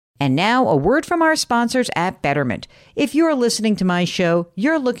And now, a word from our sponsors at Betterment. If you're listening to my show,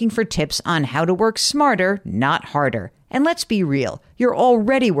 you're looking for tips on how to work smarter, not harder. And let's be real, you're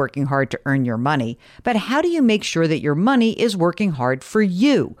already working hard to earn your money, but how do you make sure that your money is working hard for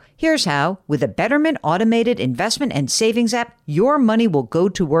you? Here's how. With a Betterment automated investment and savings app, your money will go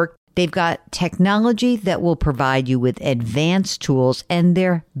to work. They've got technology that will provide you with advanced tools, and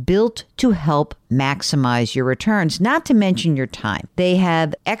they're built to help maximize your returns, not to mention your time. They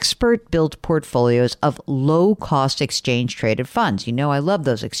have expert-built portfolios of low-cost exchange-traded funds. You know I love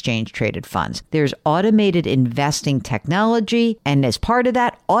those exchange-traded funds. There's automated investing technology, and as part of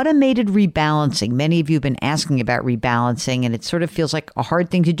that, automated rebalancing. Many of you have been asking about rebalancing, and it sort of feels like a hard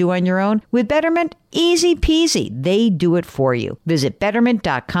thing to do on your own. With Betterment, easy peasy. They do it for you. Visit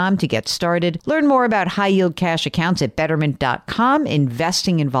Betterment.com to get started. Learn more about high-yield cash accounts at Betterment.com.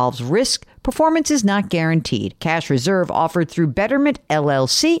 Investing involves risk. Performance is not guaranteed. Cash reserve offered through Betterment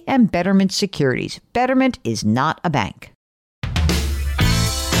LLC and Betterment Securities. Betterment is not a bank.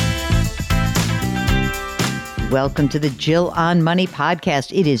 Welcome to the Jill on Money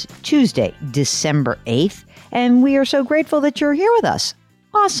podcast. It is Tuesday, December 8th, and we are so grateful that you're here with us.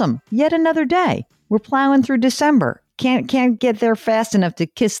 Awesome. Yet another day. We're plowing through December. Can't get there fast enough to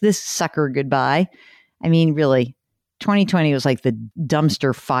kiss this sucker goodbye. I mean, really, 2020 was like the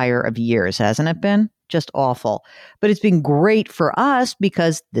dumpster fire of years, hasn't it been? Just awful. But it's been great for us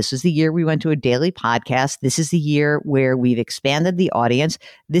because this is the year we went to a daily podcast. This is the year where we've expanded the audience.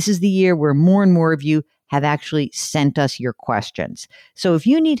 This is the year where more and more of you have actually sent us your questions. So if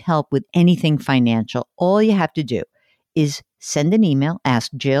you need help with anything financial, all you have to do is send an email,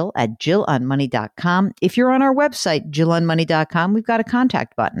 ask Jill at jillonmoney.com. If you're on our website, jillonmoney.com, we've got a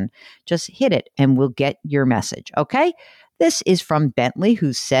contact button. Just hit it and we'll get your message, okay? This is from Bentley,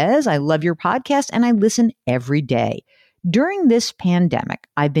 who says, I love your podcast and I listen every day. During this pandemic,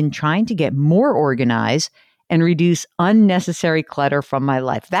 I've been trying to get more organized and reduce unnecessary clutter from my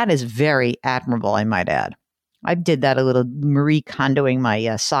life. That is very admirable, I might add. I did that a little Marie Kondoing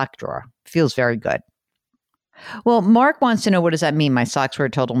my sock drawer. Feels very good. Well, Mark wants to know, what does that mean? My socks were a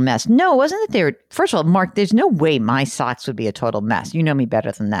total mess. No, it wasn't that they were. First of all, Mark, there's no way my socks would be a total mess. You know me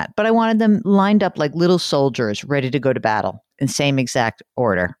better than that. But I wanted them lined up like little soldiers ready to go to battle in same exact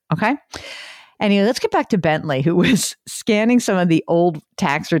order. Okay. Anyway, let's get back to Bentley, who was scanning some of the old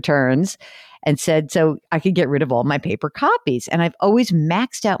tax returns and said, so I could get rid of all my paper copies. And I've always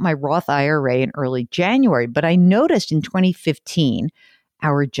maxed out my Roth IRA in early January. But I noticed in 2015,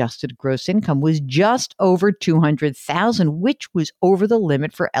 our adjusted gross income was just over $200,000, which was over the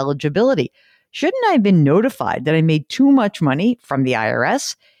limit for eligibility. Shouldn't I have been notified that I made too much money from the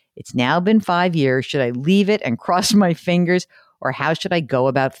IRS? It's now been 5 years. Should I leave it and cross my fingers, or how should I go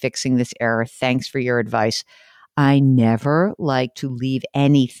about fixing this error? Thanks for your advice. I never like to leave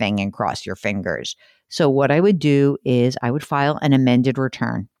anything and cross your fingers. So what I would do is I would file an amended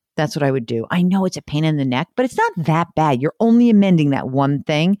return. That's what I would do. I know it's a pain in the neck, but it's not that bad. You're only amending that one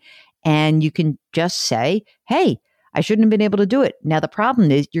thing, and you can just say, hey, I shouldn't have been able to do it. Now, the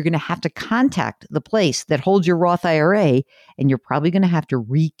problem is you're going to have to contact the place that holds your Roth IRA, and you're probably going to have to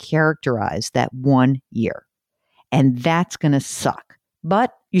recharacterize that 1 year. And that's going to suck,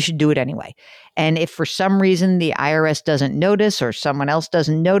 but you should do it anyway. And if for some reason the IRS doesn't notice, or someone else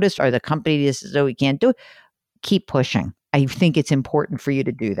doesn't notice, or the company says, oh, we can't do it, keep pushing. I think it's important for you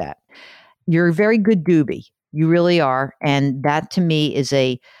to do that. You're a very good doobie. You really are. And that to me is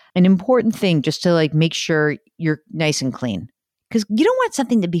an important thing, just to like make sure you're nice and clean. Because you don't want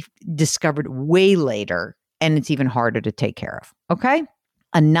something to be discovered way later and it's even harder to take care of. Okay?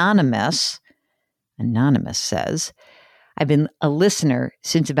 Anonymous says, I've been a listener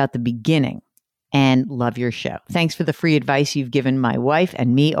since about the beginning and love your show. Thanks for the free advice you've given my wife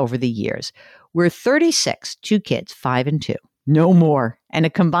and me over the years. We're 36, 2 kids, 5 and 2. No more. And a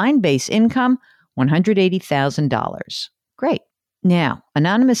combined base income, $180,000. Great. Now,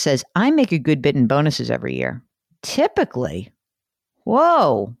 Anonymous says, I make a good bit in bonuses every year. Typically.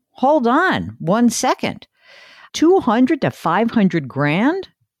 Whoa, hold on 1 second. 200 to 500 grand?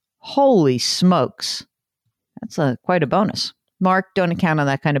 Holy smokes. That's quite a bonus. Mark, don't account on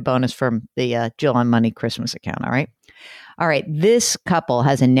that kind of bonus from the Jill on Money Christmas account, all right? All right, this couple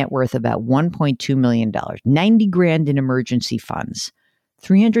has a net worth about $1.2 million, 90 grand in emergency funds,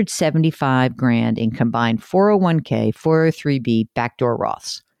 375 grand in combined 401k, 403b, backdoor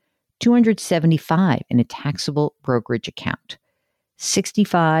Roths, 275 in a taxable brokerage account,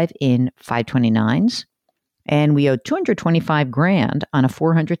 65 in 529s, and we owe 225 grand on a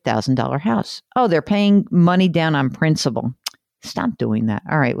 $400,000 house. Oh, they're paying money down on principal. Stop doing that.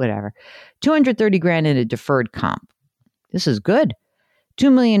 All right, whatever. 230 grand in a deferred comp. This is good.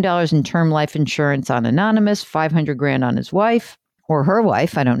 $2 million in term life insurance on Anonymous, 500 grand on his wife or her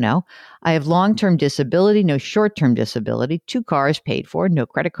wife, I don't know. I have long-term disability, no short-term disability, 2 cars paid for, no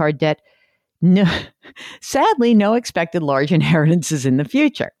credit card debt. No, sadly, no expected large inheritances in the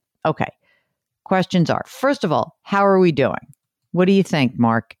future. Okay. Questions are, first of all, how are we doing? What do you think,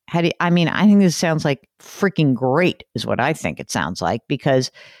 Mark? I think this sounds like freaking great is what I think it sounds like,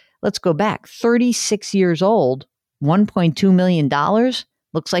 because let's go back. 36 years old, $1.2 million.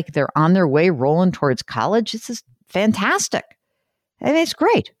 Looks like they're on their way rolling towards college. This is fantastic. And it's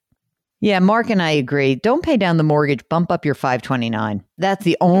great. Yeah, Mark and I agree. Don't pay down the mortgage, bump up your 529. That's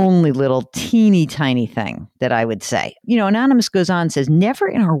the only little teeny tiny thing that I would say. Anonymous goes on and says, never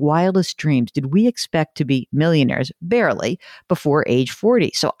in our wildest dreams did we expect to be millionaires, barely, before age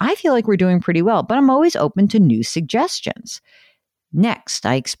 40. So I feel like we're doing pretty well, but I'm always open to new suggestions. Next,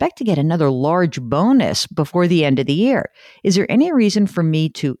 I expect to get another large bonus before the end of the year. Is there any reason for me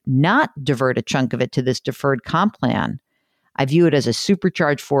to not divert a chunk of it to this deferred comp plan? I view it as a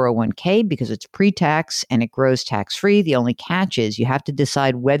supercharged 401k because it's pre-tax and it grows tax-free. The only catch is you have to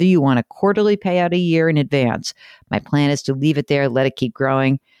decide whether you want a quarterly payout a year in advance. My plan is to leave it there, let it keep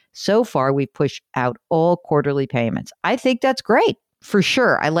growing. So far, we've pushed out all quarterly payments. I think that's great. For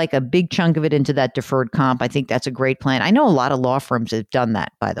sure. I like a big chunk of it into that deferred comp. I think that's a great plan. I know a lot of law firms have done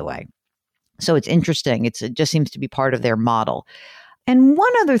that, by the way. So it's interesting. It just seems to be part of their model. And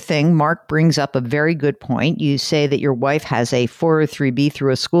one other thing, Mark brings up a very good point. You say that your wife has a 403B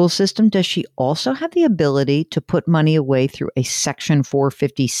through a school system. Does she also have the ability to put money away through a Section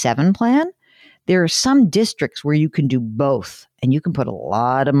 457 plan? There are some districts where you can do both, and you can put a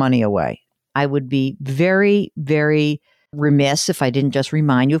lot of money away. I would be very, very remiss if I didn't just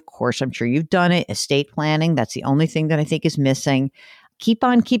remind you, of course, I'm sure you've done it, estate planning. That's the only thing that I think is missing. Keep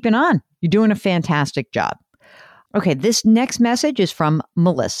on keeping on. You're doing a fantastic job. Okay, this next message is from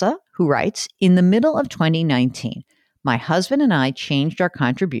Melissa, who writes, in the middle of 2019, my husband and I changed our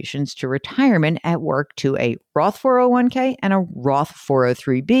contributions to retirement at work to a Roth 401k and a Roth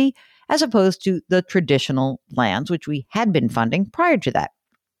 403b, as opposed to the traditional plans, which we had been funding prior to that.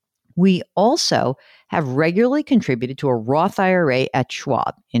 We also have regularly contributed to a Roth IRA at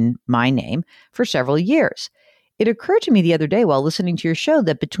Schwab in my name for several years. It occurred to me the other day while listening to your show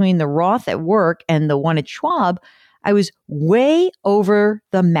that between the Roth at work and the one at Schwab, I was way over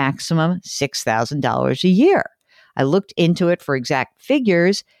the maximum $6,000 a year. I looked into it for exact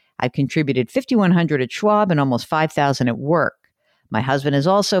figures. I've contributed $5,100 at Schwab and almost $5,000 at work. My husband is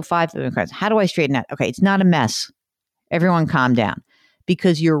also $5,000. How do I straighten that? Okay, it's not a mess. Everyone calm down.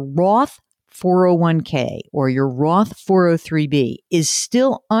 Because your Roth 401k or your Roth 403b is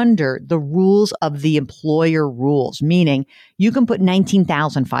still under the rules of the employer rules, meaning you can put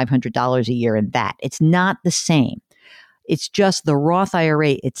 $19,500 a year in that. It's not the same. It's just the Roth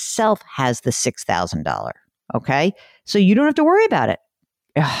IRA itself has the $6,000. Okay. So you don't have to worry about it.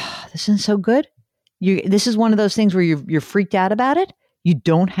 This isn't so good. This is one of those things where you're freaked out about it. You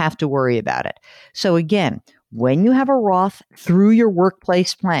don't have to worry about it. So again, when you have a Roth through your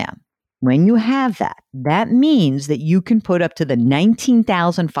workplace plan, when you have that, that means that you can put up to the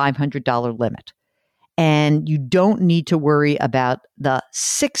 $19,500 limit. And you don't need to worry about the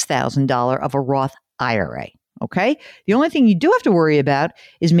 $6,000 of a Roth IRA. Okay? The only thing you do have to worry about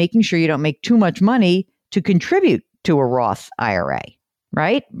is making sure you don't make too much money to contribute to a Roth IRA,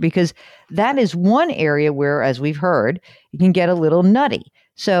 right? Because that is one area where, as we've heard, you can get a little nutty.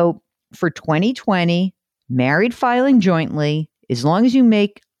 So for 2020, married filing jointly, as long as you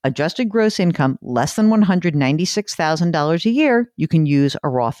make adjusted gross income less than $196,000 a year, you can use a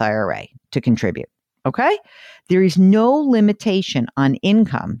Roth IRA to contribute. Okay? There is no limitation on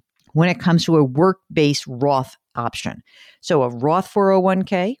income when it comes to a work-based Roth option. So a Roth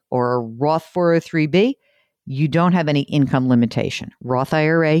 401k or a Roth 403b, you don't have any income limitation. Roth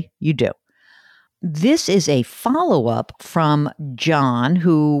IRA, you do. This is a follow-up from John,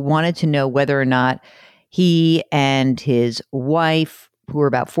 who wanted to know whether or not he and his wife, who were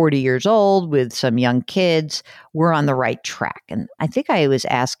about 40 years old with some young kids, were on the right track. And I think I was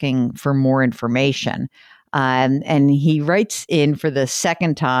asking for more information. And he writes in for the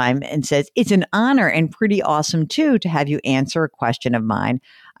second time and says, it's an honor and pretty awesome, too, to have you answer a question of mine.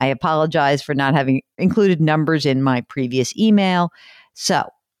 I apologize for not having included numbers in my previous email. So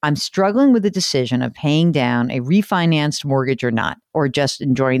I'm struggling with the decision of paying down a refinanced mortgage or not, or just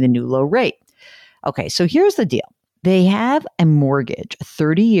enjoying the new low rate. Okay, so here's the deal. They have a mortgage, a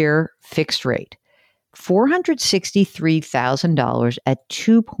 30-year fixed rate, $463,000 at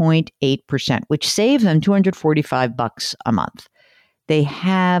 2.8%, which saves them $245 a month. They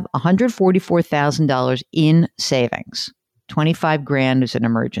have $144,000 in savings, 25 grand is an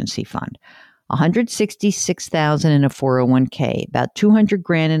emergency fund, 166,000 in a 401k, about 200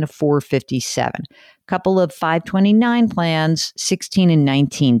 grand in a 457, couple of 529 plans, 16 and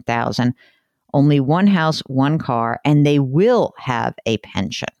 19,000, only one house, one car, and they will have a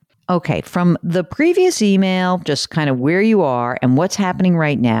pension. Okay, from the previous email, just kind of where you are and what's happening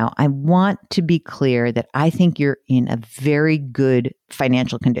right now, I want to be clear that I think you're in a very good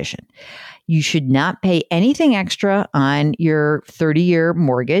financial condition. You should not pay anything extra on your 30-year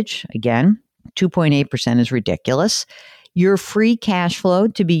mortgage. Again, 2.8% is ridiculous. Your free cash flow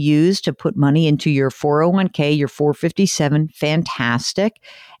to be used to put money into your 401k, your 457, fantastic.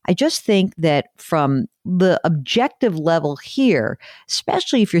 I just think that from the objective level here,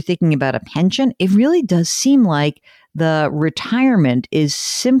 especially if you're thinking about a pension, it really does seem like the retirement is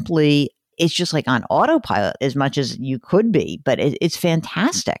simply, it's just like on autopilot as much as you could be, but it's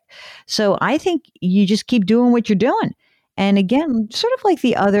fantastic. So I think you just keep doing what you're doing. And again, sort of like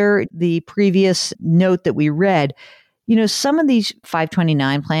the previous note that we read, some of these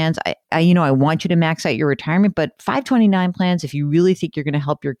 529 plans, I want you to max out your retirement, but 529 plans, if you really think you're going to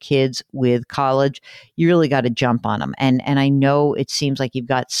help your kids with college, you really got to jump on them. And I know it seems like you've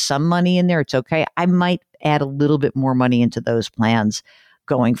got some money in there. It's okay. I might add a little bit more money into those plans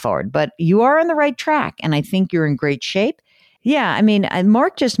going forward, but you are on the right track. And I think you're in great shape. Yeah. I mean,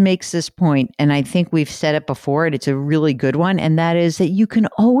 Mark just makes this point, and I think we've said it before, and it's a really good one. And that is that you can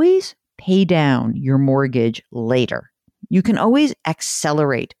always pay down your mortgage later. You can always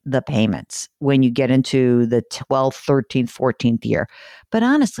accelerate the payments when you get into the 12th, 13th, 14th year. But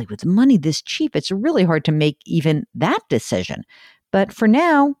honestly, with money this cheap, it's really hard to make even that decision. But for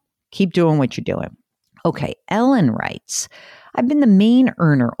now, keep doing what you're doing. Okay, Ellen writes, I've been the main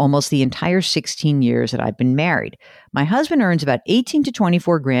earner almost the entire 16 years that I've been married. My husband earns about 18 to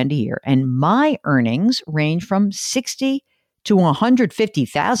 24 grand a year, and my earnings range from 60 to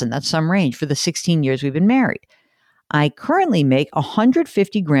 150,000. That's some range for the 16 years we've been married. I currently make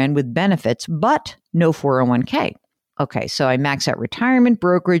 150 grand with benefits, but no 401k. Okay, so I max out retirement,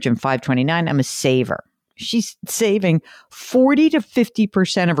 brokerage, and 529. I'm a saver. She's saving 40 to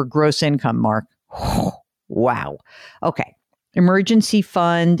 50% of her gross income, Mark. Wow. Okay. Emergency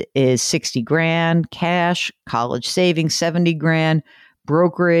fund is 60 grand, cash, college savings, 70 grand,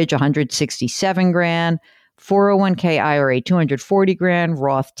 brokerage, 167 grand, 401k IRA, 240 grand,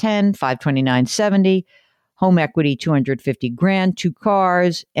 Roth 10, 529, 70. Home equity, 250 grand, 2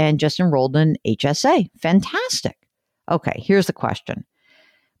 cars, and just enrolled in HSA. Fantastic. Okay, here's the question.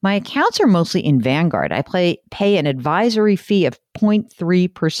 My accounts are mostly in Vanguard. I pay an advisory fee of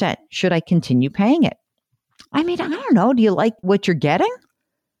 0.3%. Should I continue paying it? I mean, I don't know. Do you like what you're getting?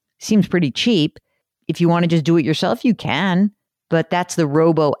 Seems pretty cheap. If you want to just do it yourself, you can. But that's the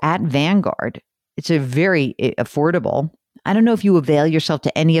robo at Vanguard. It's a very affordable. I don't know if you avail yourself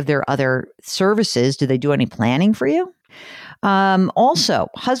to any of their other services. Do they do any planning for you? Also,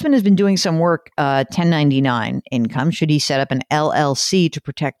 husband has been doing some work, 1099 income. Should he set up an LLC to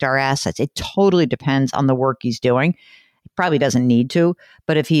protect our assets? It totally depends on the work he's doing. He probably doesn't need to,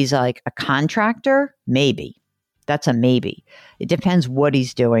 but if he's like a contractor, maybe. That's a maybe. It depends what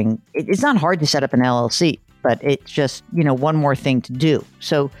he's doing. It's not hard to set up an LLC, but it's just, one more thing to do.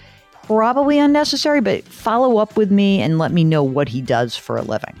 So probably unnecessary, but follow up with me and let me know what he does for a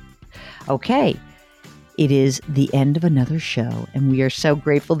living. Okay. It is the end of another show, and we are so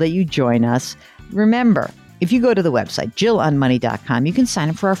grateful that you join us. Remember, if you go to the website, JillOnMoney.com, you can sign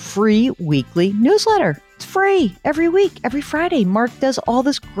up for our free weekly newsletter. It's free every week, every Friday. Mark does all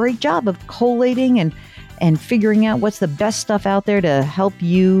this great job of collating and figuring out what's the best stuff out there to help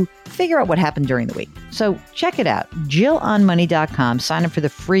you figure out what happened during the week. So check it out, JillOnMoney.com. Sign up for the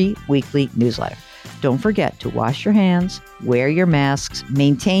free weekly newsletter. Don't forget to wash your hands, wear your masks,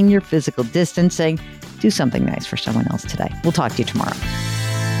 maintain your physical distancing, do something nice for someone else today. We'll talk to you tomorrow.